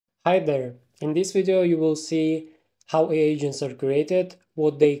Hi there. In this video, you will see how AI agents are created,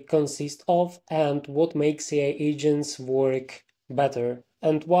 what they consist of, and what makes AI agents work better.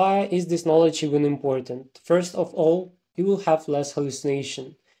 And why is this knowledge even important? First of all, you will have less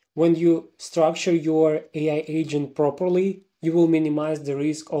hallucination. When you structure your AI agent properly, you will minimize the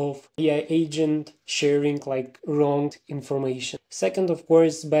risk of AI agent sharing wrong information. Second, of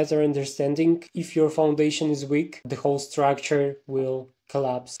course, better understanding. If your foundation is weak, the whole structure will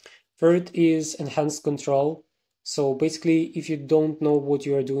collapse. Third is enhanced control. So basically, if you don't know what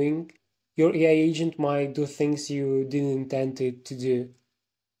you are doing, your AI agent might do things you didn't intend it to do.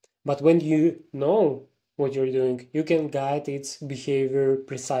 But when you know what you're doing, you can guide its behavior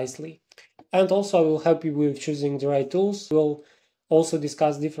precisely. And also, I will help you with choosing the right tools. We'll also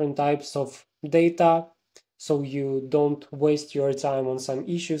discuss different types of data so you don't waste your time on some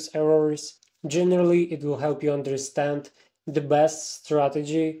issues, errors. Generally, it will help you understand the best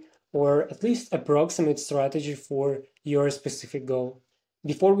strategy or at least approximate strategy for your specific goal.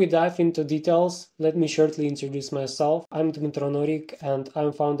 Before we dive into details, let me shortly introduce myself. I'm Dmitro Norik and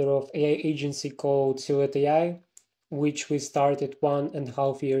I'm founder of AI agency called Silhouette AI, which we started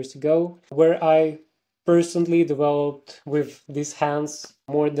 1.5 years ago, where I personally developed with these hands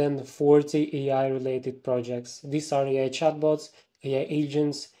more than 40 AI related projects. These are AI chatbots, AI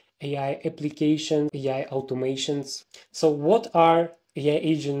agents, AI applications, AI automations. So what are AI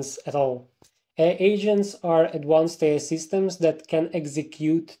agents at all? AI agents are advanced AI systems that can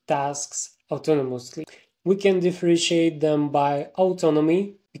execute tasks autonomously. We can differentiate them by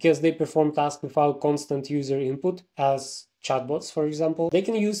autonomy because they perform tasks without constant user input, as chatbots, for example. They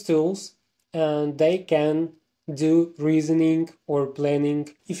can use tools and they can do reasoning or planning.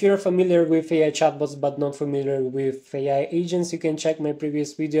 If you're familiar with AI chatbots but not familiar with AI agents, you can check my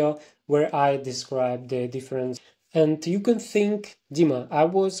previous video where I describe the difference. And you can think, Dima, I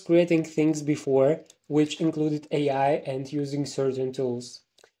was creating things before which included AI and using certain tools.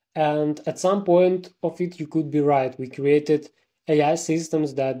 And at some point of it, you could be right. We created AI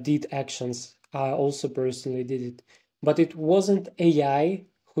systems that did actions. I also personally did it. But it wasn't AI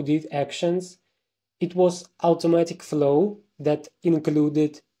who did actions, it was automatic flow that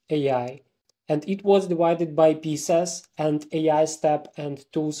included AI. And it was divided by pieces, and AI step and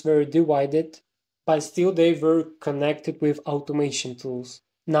tools were divided, but still they were connected with automation tools.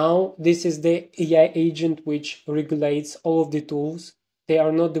 Now, this is the AI agent which regulates all of the tools. They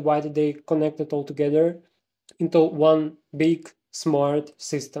are not divided, they connected all together into one big smart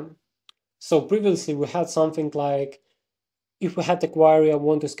system. So previously we had something like, if we had a query, I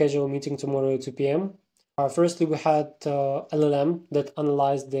want to schedule a meeting tomorrow at 2 p.m. Firstly, we had LLM that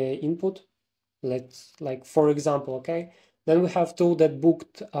analyzed the input. Let's for example, okay. Then we have tool that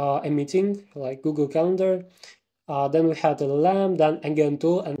booked a meeting like Google Calendar. Then we had LLM, then again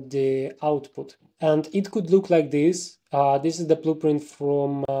tool and the output. And it could look like this. This is the blueprint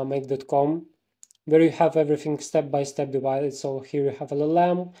from make.com where you have everything step by step divided. So here you have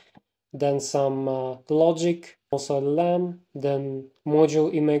LLM, then some logic, also LLM, then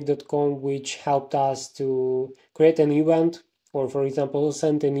module emake.com, which helped us to create an event or, for example,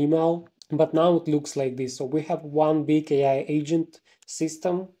 send an email. But now it looks like this. So we have one big AI agent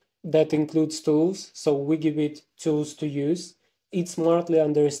system that includes tools. So we give it tools to use. It smartly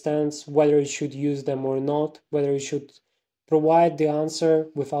understands whether it should use them or not, whether it should provide the answer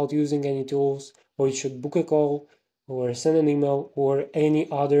without using any tools, or it should book a call, or send an email, or any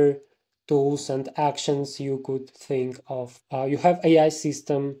other tools and actions you could think of. You have AI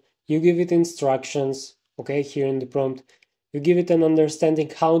system, you give it instructions, okay, here in the prompt. You give it an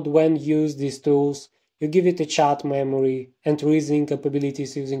understanding how and when use these tools. You give it a chat memory and reasoning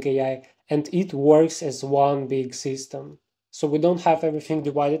capabilities using AI, and it works as one big system. So we don't have everything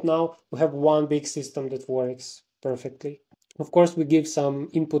divided now. We have one big system that works perfectly. Of course, we give some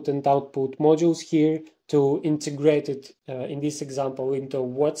input and output modules here to integrate it, in this example, into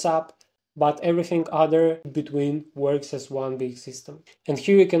WhatsApp, but everything other between works as one big system. And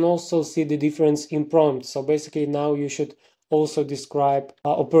here you can also see the difference in prompts. So basically now you should also describe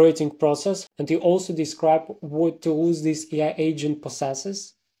operating process, and you also describe what tools this AI agent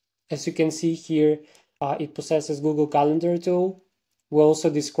possesses. As you can see here, it possesses Google Calendar tool. We also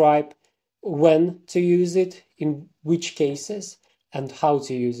describe when to use it, in which cases, and how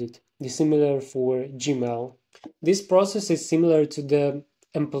to use it. This is similar for Gmail. This process is similar to the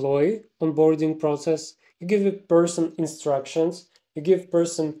employee onboarding process. You give a person instructions, you give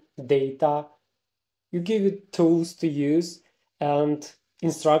person data, you give it tools to use and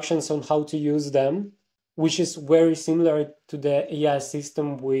instructions on how to use them, which is very similar to the AI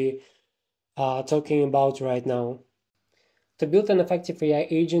system we are talking about right now. To build an effective AI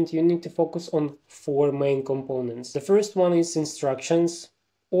agent, you need to focus on 4 main components. The first one is instructions,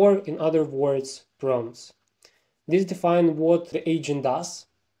 or in other words, prompts. These define what the agent does,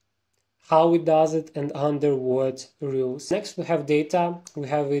 how it does it, and under what rules. Next, we have data. We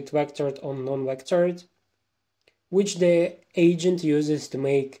have it vectored or non-vectored, which the agent uses to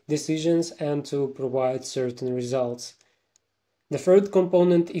make decisions and to provide certain results. The third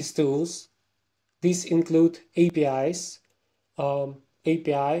component is tools. These include APIs,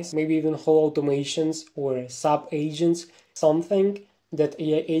 maybe even whole automations or sub-agents, something that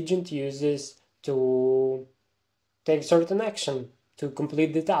AI agent uses to take certain action, to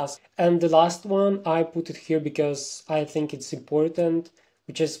complete the task. And the last one, I put it here because I think it's important,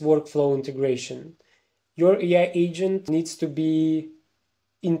 which is workflow integration. Your AI agent needs to be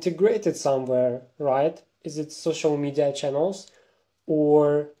integrated somewhere, right? Is it social media channels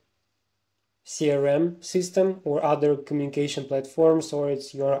or CRM system or other communication platforms, or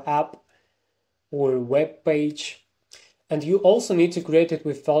it's your app or web page? And you also need to create it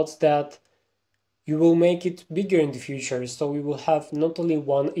with thoughts that you will make it bigger in the future. So you will have not only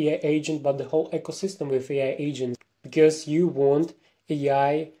one AI agent, but the whole ecosystem with AI agents, because you want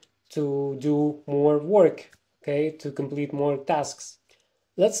AI to do more work, okay, to complete more tasks.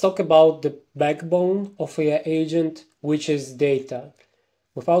 Let's talk about the backbone of AI agent, which is data.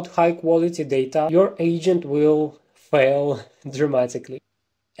 Without high quality data, your agent will fail dramatically.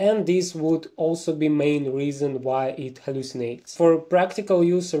 And this would also be main reason why it hallucinates. For practical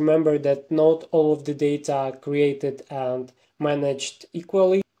use, remember that not all of the data are created and managed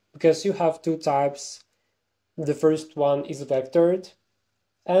equally, because you have two types. The first one is vectored,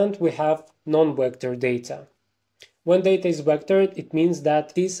 and we have non-vector data. When data is vectored, it means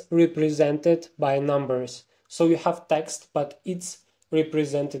that it is represented by numbers. So you have text, but it's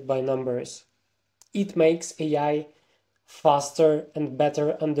represented by numbers. It makes AI faster and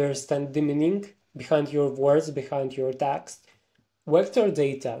better understand the meaning behind your words, behind your text. Vector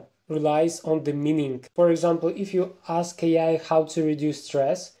data relies on the meaning. For example, if you ask AI how to reduce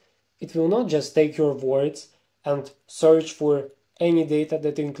stress, it will not just take your words and search for any data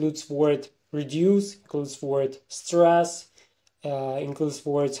that includes word reduce, includes word stress, includes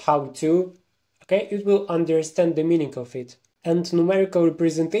words how to. Okay, it will understand the meaning of it. And numerical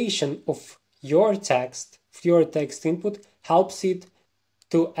representation of your text input helps it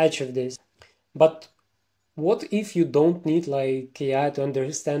to achieve this. But what if you don't need like AI to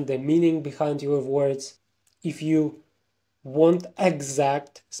understand the meaning behind your words? If you want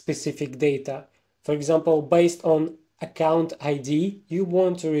exact specific data, for example, based on account ID, you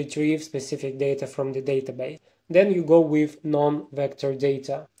want to retrieve specific data from the database, then you go with non-vector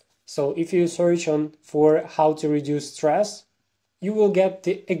data. So if you search for how to reduce stress, you will get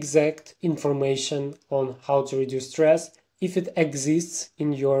the exact information on how to reduce stress if it exists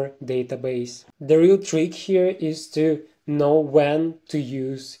in your database. The real trick here is to know when to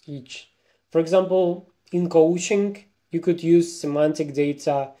use each. For example, in coaching, you could use semantic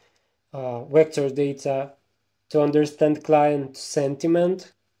data, vector data to understand client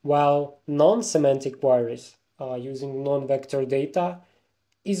sentiment, while non-semantic queries using non-vector data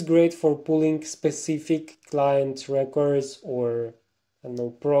is great for pulling specific client records or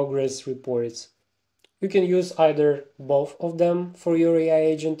progress reports. You can use either both of them for your AI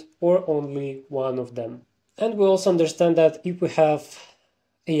agent or only one of them. And we also understand that if we have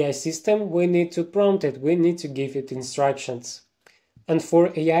AI system, we need to prompt it, we need to give it instructions. And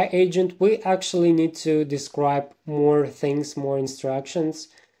for AI agent, we actually need to describe more things, more instructions,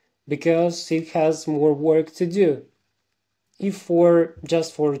 because it has more work to do. If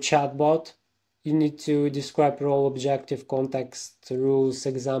just for chatbot, you need to describe role, objective, context, rules,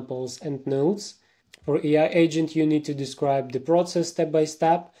 examples, and notes. For AI agent, you need to describe the process step by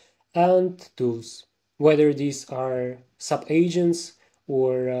step and tools, whether these are sub-agents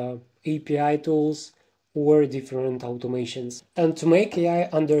or API tools or different automations. And to make AI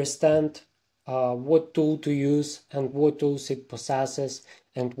understand what tool to use and what tools it possesses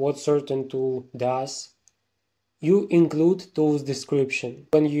and what certain tool does, you include tools description.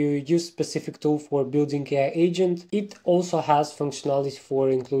 When you use specific tool for building AI agent, it also has functionality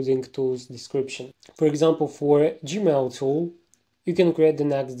for including tools description. For example, for Gmail tool, you can create the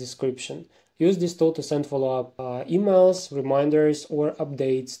next description. Use this tool to send follow-up emails, reminders, or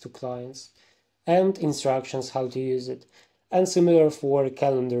updates to clients, and instructions how to use it. And similar for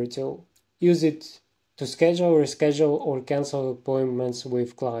calendar tool. Use it to schedule, reschedule, or cancel appointments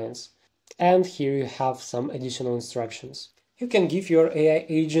with clients. And here you have some additional instructions. You can give your AI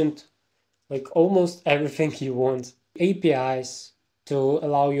agent like almost everything you want. APIs to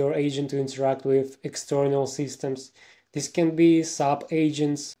allow your agent to interact with external systems. This can be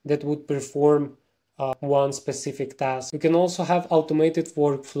sub-agents that would perform one specific task. You can also have automated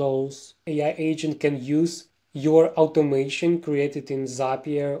workflows. AI agent can use your automation created in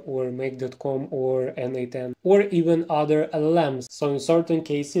Zapier or Make.com or N8N or even other LLMs. So in certain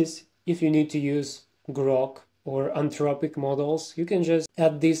cases, if you need to use Grok or Anthropic models, you can just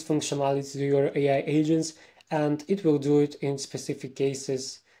add this functionality to your AI agents and it will do it in specific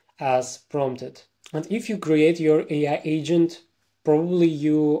cases as prompted. And if you create your AI agent, probably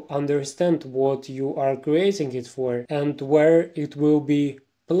you understand what you are creating it for and where it will be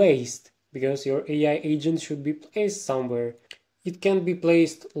placed, because your AI agent should be placed somewhere. It can be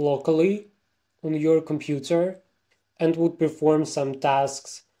placed locally on your computer and would perform some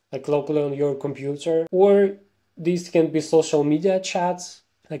tasks like locally on your computer, or these can be social media chats.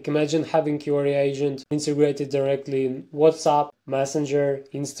 Like imagine having your AI agent integrated directly in WhatsApp, Messenger,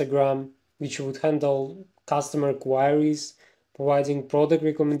 Instagram, which would handle customer queries, providing product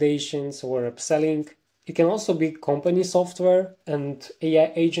recommendations or upselling. It can also be company software and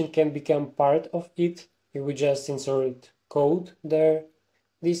AI agent can become part of it. You would just insert code there.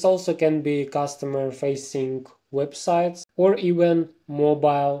 This also can be customer facing websites or even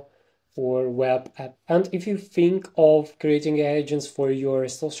mobile or web app. And if you think of creating agents for your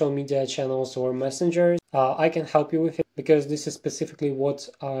social media channels or messengers, I can help you with it because this is specifically what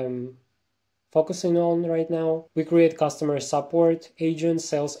I'm focusing on right now. We create customer support agents,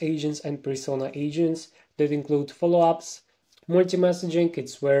 sales agents, and persona agents that include follow-ups. Multi-messaging,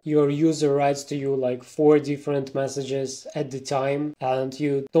 it's where your user writes to you like 4 different messages at the time and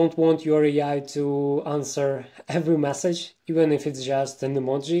you don't want your AI to answer every message, even if it's just an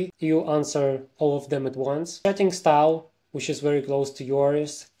emoji. You answer all of them at once. Chatting style, which is very close to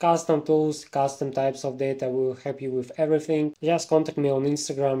yours. Custom tools, custom types of data will help you with everything. Just contact me on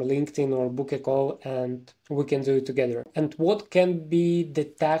Instagram, LinkedIn, or book a call and we can do it together. And what can be the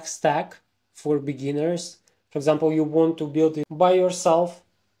tech stack for beginners? For example, you want to build it by yourself,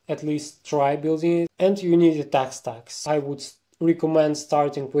 at least try building it, and you need a tech stack. I would recommend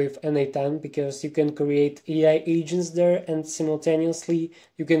starting with N8N because you can create AI agents there and simultaneously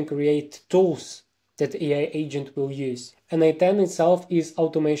you can create tools that AI agent will use. N8N itself is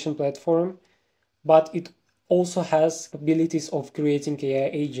automation platform, but it also has abilities of creating AI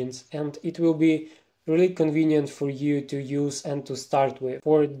agents and it will be really convenient for you to use and to start with.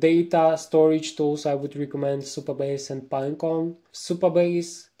 For data storage tools, I would recommend Supabase and Pinecone.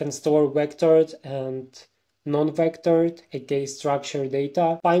 Supabase can store vectored and non-vectored, aka structured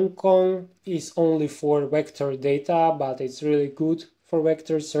data. Pinecone is only for vector data, but it's really good for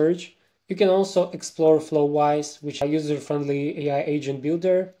vector search. You can also explore Flowise, which is a user-friendly AI agent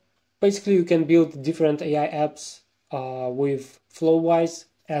builder. Basically, you can build different AI apps with Flowise,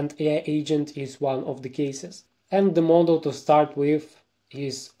 and AI agent is one of the cases. And the model to start with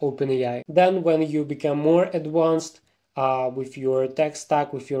is OpenAI. Then when you become more advanced with your tech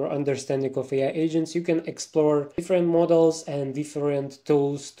stack, with your understanding of AI agents, you can explore different models and different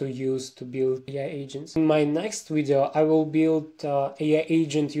tools to use to build AI agents. In my next video, I will build AI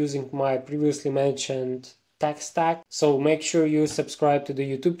agent using my previously mentioned tech stack. So make sure you subscribe to the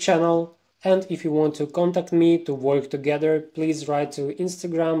YouTube channel. And if you want to contact me to work together, please write to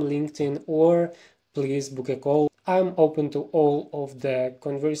Instagram, LinkedIn, or please book a call. I'm open to all of the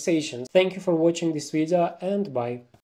conversations. Thank you for watching this video and bye.